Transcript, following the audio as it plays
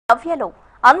నవ్యలో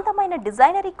అందమైన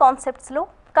designery concepts లో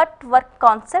cut work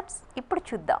concepts ఇప్పుడు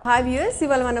చూద్దాం. హాయ్ వ్యూయర్స్,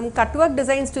 ఇవాళ మనం cut work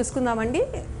designs చూసుకుందామండి.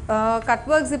 Cut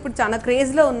works ఇప్పుడు చాలా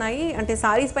క్రేజ్లో ఉన్నాయి, అంటే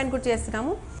సారీస్ పైన కూడా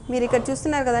చేస్తున్నాము. మీరు ఇక్కడ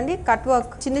చూస్తున్నారు కదండి, కట్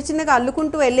వర్క్ చిన్న చిన్నగా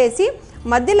అల్లుకుంటూ వెళ్ళేసి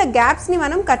మధ్యలో గ్యాప్స్ని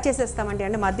మనం కట్ చేసేస్తామండి.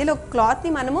 అంటే మధ్యలో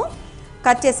క్లాత్ని మనము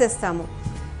కట్ చేసేస్తాము.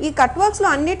 ఈ కట్ వర్క్స్లో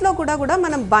అన్నిట్లో కూడా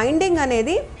మనం బైండింగ్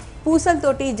అనేది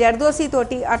పూసలతోటి జర్దోసి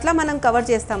తోటి అట్లా మనం కవర్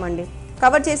చేస్తామండి.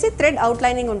 కవర్ చేసి థ్రెడ్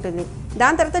అవుట్లైనింగ్ ఉంటుంది.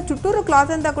 దాని తర్వాత చుట్టూరు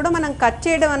క్లాత్ అంతా కూడా మనం కట్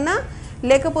చేయడం అన్నా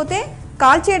లేకపోతే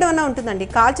కాల్చేయడం అన్నా ఉంటుందండి.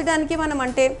 కాల్చడానికి మనం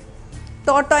అంటే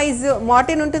టార్టాయిజ్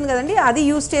మాటిన్ ఉంటుంది కదండి, అది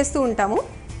యూస్ చేస్తూ ఉంటాము.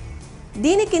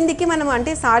 దీని కిందికి మనం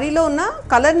అంటే సారీలో ఉన్న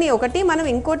కలర్ని ఒకటి మనం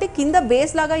ఇంకోటి కింద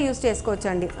బేస్ లాగా యూస్ చేసుకోవచ్చు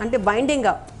అండి. అంటే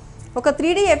బైండింగ్గా ఒక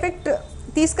 3D ఎఫెక్ట్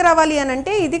తీసుకురావాలి అని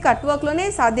అంటే ఇది కట్ వర్క్లోనే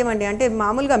సాధ్యమండి. అంటే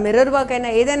మామూలుగా మిర్రర్ వర్క్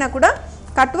అయినా ఏదైనా కూడా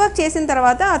కట్ వర్క్ చేసిన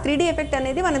తర్వాత ఆ 3D ఎఫెక్ట్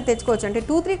అనేది మనం తెచ్చుకోవచ్చు. అంటే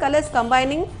 2-3 కలర్స్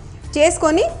కంబైనింగ్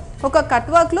చేసుకొని ఒక కట్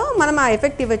వర్క్లో మనం ఆ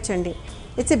effect ఇవ్వచ్చండి.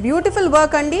 It's a beautiful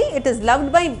work అండి. It is loved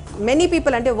by many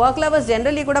people. అంటే వర్క్ లవర్స్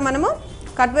జనరల్లీ కూడా మనము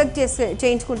కట్ వర్క్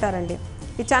చేయించుకుంటారండి.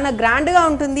 ఇది చాలా గ్రాండ్గా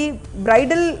ఉంటుంది.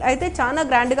 బ్రైడల్ అయితే చాలా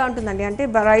గ్రాండ్గా ఉంటుందండి. అంటే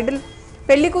బ్రైడల్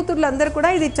పెళ్లి కూతుర్లు అందరూ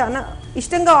కూడా ఇది చాలా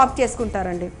ఇష్టంగా ఆప్ట్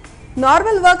చేసుకుంటారండి.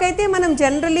 నార్మల్ వర్క్ అయితే మనం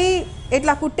జనరలీ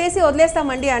ఇట్లా కుట్టేసి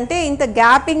వదిలేస్తామండి. అంటే ఇంత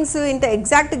గ్యాపింగ్స్, ఇంత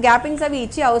ఎగ్జాక్ట్ గ్యాపింగ్స్ అవి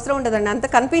ఇచ్చే అవసరం ఉండదండి, అంత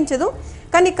కనిపించదు.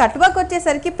 కానీ కట్ వర్క్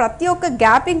వచ్చేసరికి ప్రతి ఒక్క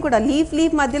గ్యాపింగ్ కూడా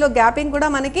లీఫ్ మధ్యలో గ్యాపింగ్ కూడా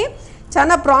మనకి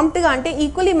చాలా ప్రాంప్ట్గా అంటే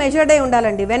ఈక్వలీ మెజర్డ్ అయి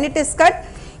ఉండాలండి. When it is cut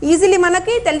easily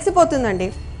మనకి తెలిసిపోతుందండి.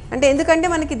 అంటే ఎందుకంటే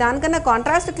మనకి దానికన్నా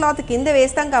కాంట్రాస్ట్ క్లాత్ కింద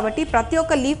వేస్తాం కాబట్టి ప్రతి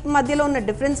ఒక్క లీఫ్ మధ్యలో ఉన్న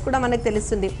డిఫరెన్స్ కూడా మనకు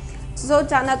తెలుస్తుంది. సో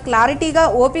చాలా క్లారిటీగా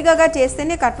ఓపికగా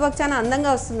చేస్తేనే కట్ వర్క్ చాలా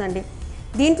అందంగా వస్తుందండి.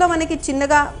 దీంట్లో మనకి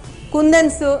చిన్నగా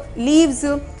కుందన్స్, లీవ్స్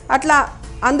అట్లా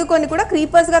అందుకొని కూడా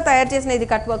క్రీపర్స్గా తయారు చేసిన ఇది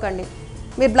కట్ వర్క్ అండి.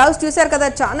 మీరు బ్లౌజ్ చూసారు కదా,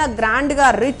 చాలా గ్రాండ్గా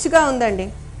రిచ్గా ఉందండి.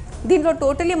 దీంట్లో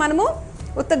టోటలీ మనము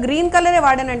ఉత్త గ్రీన్ కలరే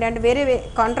వాడానండి. అంటే వేరే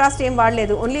కాంట్రాస్ట్ ఏం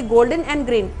వాడలేదు, only golden and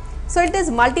green. So it is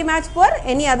multi match for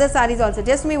any other saris also.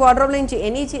 Just మీ వార్డ్రోబ్లో నుంచి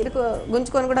ఎనీ చీరకు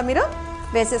గుంజుకొని కూడా మీరు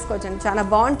వేసేసుకోవచ్చండి. చాలా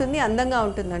బాగుంటుంది, అందంగా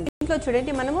ఉంటుందండి. దీంట్లో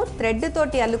చూడండి, మనము థ్రెడ్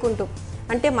తోటి అల్లుకుంటూ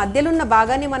అంటే మధ్యలో ఉన్న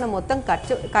భాగాన్ని మనం మొత్తం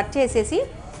కట్ చేసేసి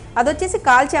అది వచ్చేసి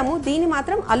కాల్చాము. దీన్ని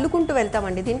మాత్రం అల్లుకుంటూ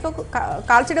వెళ్తామండి. దీంట్లో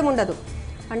కాల్చడం ఉండదు.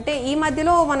 అంటే ఈ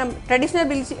మధ్యలో మనం ట్రెడిషనల్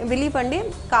బిలీఫ్ అండి,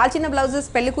 కాల్చిన బ్లౌజెస్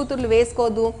పెళ్లి కూతుర్లు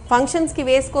వేసుకోవద్దు, ఫంక్షన్స్కి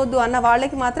వేసుకోవద్దు అన్న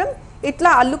వాళ్ళకి మాత్రం ఇట్లా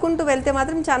అల్లుకుంటూ వెళ్తే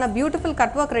మాత్రం చాలా బ్యూటిఫుల్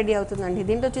కట్ వర్క్ రెడీ అవుతుందండి.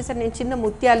 దీంట్లో చూసారు నేను చిన్న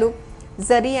ముత్యాలు,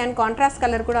 జరీ అండ్ కాంట్రాస్ట్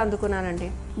కలర్ కూడా అందుకున్నానండి.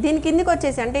 దీని కిందికి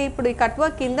వచ్చేసి అంటే ఇప్పుడు ఈ కట్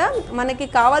వర్క్ కింద మనకి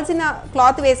కావాల్సిన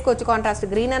క్లాత్ వేసుకోవచ్చు. కాంట్రాస్ట్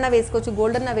గ్రీన్ అన్నా వేసుకోవచ్చు,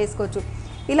 గోల్డ్ అన్నా వేసుకోవచ్చు.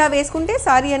 ఇలా వేసుకుంటే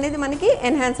సారీ అనేది మనకి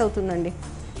ఎన్హాన్స్ అవుతుందండి.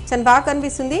 చాలా బాగా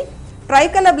కనిపిస్తుంది. ట్రై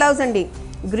కలర్ బ్లౌజ్ అండి.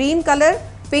 Green colour,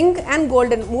 pink and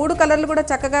golden 3 కలర్లు కూడా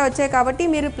చక్కగా వచ్చాయి కాబట్టి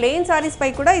మీరు ప్లెయిన్ సారీస్ పై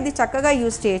కూడా ఇది చక్కగా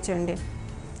యూస్ చేయొచ్చండి.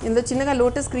 ఇందులో చిన్నగా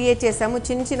లోటస్ క్రియేట్ చేసాము,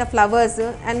 చిన్న ఫ్లవర్స్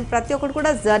అండ్ ప్రతి ఒక్కటి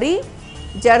కూడా జరీ,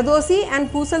 జర్దోసి అండ్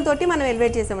పూసలతోటి మనం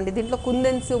ఎలివేట్ చేసామండి. దీంట్లో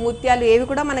కుందన్స్, ముత్యాలు ఏవి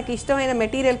కూడా మనకి ఇష్టమైన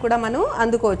మెటీరియల్ కూడా మనం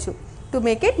అందుకోవచ్చు to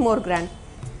make it more grand.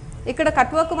 ఇక్కడ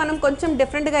కట్ వర్క్ మనం కొంచెం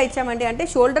డిఫరెంట్గా ఇచ్చామండి. అంటే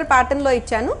షోల్డర్ ప్యాటర్న్లో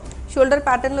ఇచ్చాను. షోల్డర్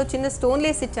ప్యాటర్న్లో చిన్న స్టోన్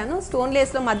లేస్ ఇచ్చాను. స్టోన్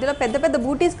లేస్లో మధ్యలో పెద్ద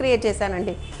బూటీస్ క్రియేట్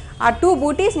చేశానండి. ఆ 2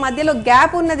 బూటీస్ మధ్యలో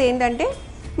గ్యాప్ ఉన్నది ఏంటంటే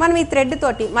మనం ఈ థ్రెడ్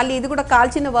తోటి, మళ్ళీ ఇది కూడా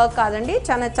కాల్చిన వర్క్ కాదండి,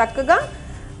 చాలా చక్కగా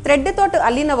థ్రెడ్ తోటి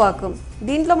అల్లిన వర్క్.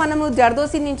 దీంట్లో మనము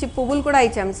జర్దోసి నుంచి పువ్వులు కూడా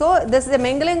ఇచ్చాము. So this is the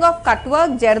mingling of cut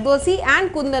work, zardozi and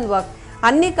kundan work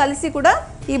అన్నీ కలిసి కూడా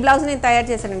ఈ బ్లౌజ్ నేను తయారు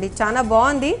చేశానండి. చాలా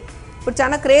బాగుంది. ఇప్పుడు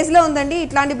చాలా క్రేజ్లో ఉందండి.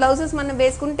 ఇట్లాంటి బ్లౌజెస్ మనం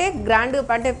వేసుకుంటే గ్రాండ్,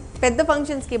 అంటే పెద్ద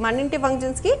ఫంక్షన్స్కి, మన ఇంటి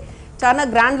ఫంక్షన్స్కి చాలా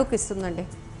గ్రాండ్ లుక్ ఇస్తుందండి.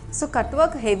 సో కట్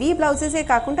వర్క్ హెవీ బ్లౌజెసే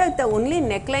కాకుండా ఓన్లీ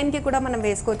నెక్ లైన్కి కూడా మనం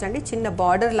వేసుకోవచ్చు అండి. చిన్న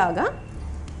బార్డర్ లాగా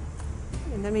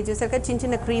మీరు చూసాక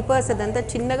చిన్న క్రీపర్స్ అదంతా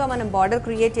చిన్నగా మనం బార్డర్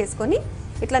క్రియేట్ చేసుకొని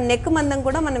ఇట్లా నెక్ మందం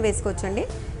కూడా మనం వేసుకోవచ్చు అండి.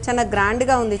 చాలా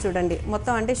గ్రాండ్గా ఉంది చూడండి.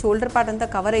 మొత్తం అంటే షోల్డర్ పార్ట్ అంతా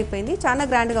కవర్ అయిపోయింది, చాలా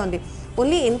గ్రాండ్గా ఉంది.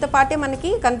 ఓన్లీ ఎంత పార్టే మనకి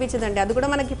కనిపించదండి, అది కూడా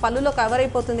మనకి పళ్ళులో కవర్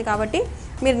అయిపోతుంది కాబట్టి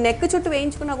మీరు నెక్ చుట్టూ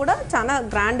వేయించుకున్నా కూడా చాలా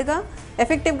గ్రాండ్గా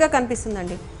ఎఫెక్టివ్గా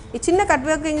కనిపిస్తుందండి. ఈ చిన్న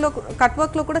కట్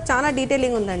వర్క్లో కూడా చాలా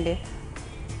డీటెయిలింగ్ ఉందండి.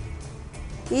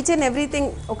 ఈచ్ అండ్ ఎవ్రీథింగ్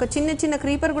ఒక చిన్న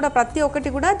క్రీపర్ కూడా ప్రతి ఒక్కటి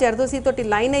కూడా జర్దోసి తోటి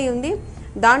లైన్ అయి ఉంది.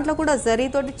 దాంట్లో కూడా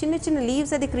జరీతోటి చిన్న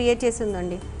లీవ్స్ అది క్రియేట్ చేసి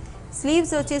ఉందండి.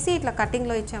 స్లీవ్స్ వచ్చేసి ఇట్లా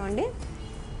కటింగ్లో ఇచ్చామండి.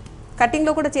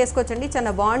 కటింగ్లో కూడా చేసుకోవచ్చండి,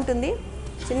 చాలా బాగుంటుంది.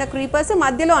 చిన్న క్రీపర్స్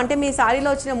మధ్యలో అంటే మీ సారీలో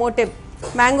వచ్చిన మోటివ్,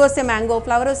 మ్యాంగో వస్తే మ్యాంగో,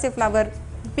 ఫ్లవర్ వస్తే ఫ్లవర్,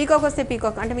 పీకాక్ వస్తే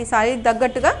పీకాక్, అంటే మీ సారీకి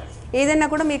తగ్గట్టుగా ఏదైనా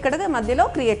కూడా మీ ఇక్కడ మధ్యలో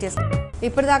క్రియేట్ చేస్తాం.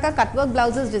 ఇప్పటిదాకా కట్ వర్క్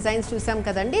బ్లౌజెస్ డిజైన్స్ చూసాం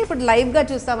కదండి. ఇప్పుడు లైవ్గా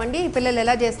చూస్తామండి ఈ పిల్లలు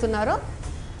ఎలా చేస్తున్నారో.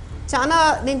 చాలా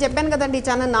నేను చెప్పాను కదండి,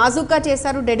 చాలా నాజుక్గా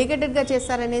చేస్తారు, డెడికేటెడ్గా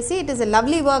చేస్తారు అనేసి. It is a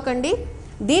lovely work అండి.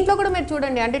 దీంట్లో కూడా మీరు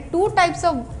చూడండి, అంటే 2 టైప్స్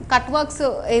ఆఫ్ కట్ వర్క్స్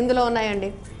ఇందులో ఉన్నాయండి.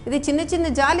 ఇది చిన్న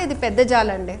జాలి, ఇది పెద్ద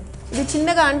జాలి అండి. ఇది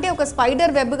చిన్నగా అంటే ఒక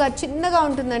స్పైడర్ వెబ్గా చిన్నగా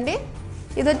ఉంటుందండి.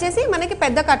 ఇది వచ్చేసి మనకి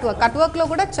పెద్ద కట్ వర్క్లో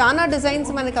కూడా చాలా డిజైన్స్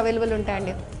మనకి అవైలబుల్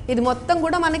ఉంటాయండి. ఇది మొత్తం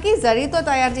కూడా మనకి జరీతో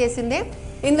తయారు చేసిందే.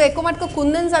 ఇందులో ఎక్కువ మటుకు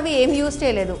కుందన్స్ అవి ఏం యూజ్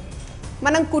చేయలేదు.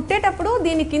 మనం కుట్టేటప్పుడు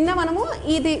దీని కింద మనము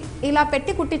ఇది ఇలా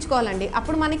పెట్టి కుట్టించుకోవాలండి.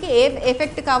 అప్పుడు మనకి ఏ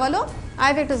ఎఫెక్ట్ కావాలో ఆ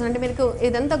ఎఫెక్ట్ వస్తుంది. అంటే మీకు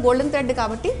ఇదంతా గోల్డెన్ థ్రెడ్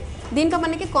కాబట్టి దీంట్లో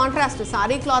మనకి కాంట్రాస్ట్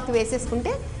సారీ క్లాత్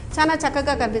వేసేసుకుంటే చాలా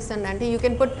చక్కగా కనిపిస్తుంది. అంటే యూ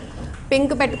కెన్ పుట్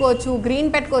పింక్ పెట్టుకోవచ్చు, గ్రీన్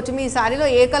పెట్టుకోవచ్చు, మీ సారీలో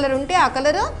ఏ కలర్ ఉంటే ఆ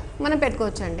కలర్ మనం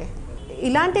పెట్టుకోవచ్చు అండి.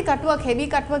 ఇలాంటి cut work heavy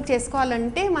cut work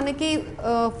చేసుకోవాలంటే మనకి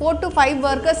 4 to 5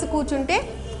 వర్కర్స్ కూర్చుంటే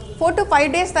 4 to 5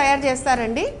 డేస్ తయారు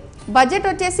చేస్తారండి. బడ్జెట్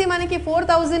వచ్చేసి మనకి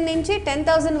 4,000 నుంచి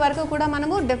 10,000 వరకు కూడా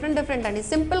మనము డిఫరెంట్ అండి.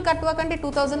 సింపుల్ కట్ వర్క్ అంటే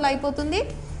 2,000లో అయిపోతుంది.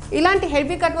 ఇలాంటి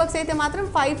హెవీ కట్ వర్క్స్ అయితే మాత్రం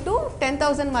 5 to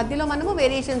 10,000 మధ్యలో మనము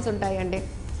వేరియేషన్స్ ఉంటాయండి.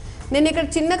 నేను ఇక్కడ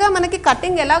చిన్నగా మనకి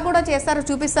కటింగ్ ఎలా కూడా చేస్తారో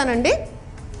చూపిస్తానండి.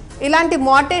 ఇలాంటి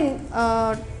మార్టెన్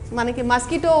మనకి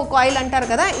మస్కిటో కాయిల్ అంటారు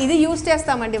కదా, ఇది యూజ్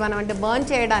చేస్తామండి మనం, అంటే బర్న్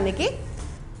చేయడానికి.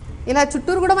 ఇలా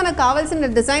చుట్టూరు కూడా మనకు కావాల్సిన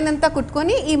డిజైన్ అంతా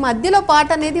కుట్టుకొని ఈ మధ్యలో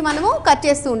పార్ట్ అనేది మనము కట్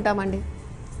చేస్తూ ఉంటామండి.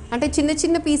 అంటే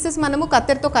చిన్న పీసెస్ మనము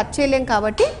కత్తెరతో కట్ చేయలేం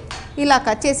కాబట్టి ఇలా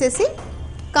కట్ చేసేసి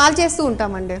కాల్ చేస్తూ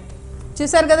ఉంటామండి.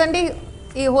 చూసారు కదండి,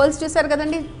 ఈ హోల్స్ చూసారు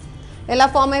కదండి ఎలా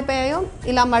ఫామ్ అయిపోయాయో.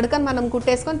 ఇలా మడకని మనం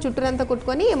కుట్టేసుకొని చుట్టూరంతా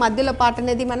కుట్టుకొని ఈ మధ్యలో పార్ట్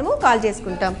అనేది మనము కాల్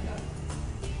చేసుకుంటాం.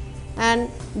 అండ్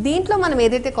దీంట్లో మనం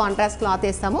ఏదైతే కాంట్రాస్ట్ క్లాత్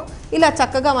వేస్తామో ఇలా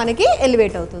చక్కగా మనకి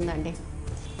ఎలివేట్ అవుతుందండి.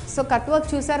 సో కట్ వర్క్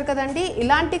చూసారు కదండి,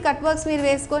 ఇలాంటి కట్ వర్క్స్ మీరు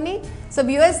వేసుకొని so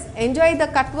viewers enjoy the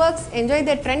cut works, enjoy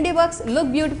the trendy works,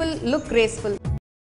 look beautiful, look graceful.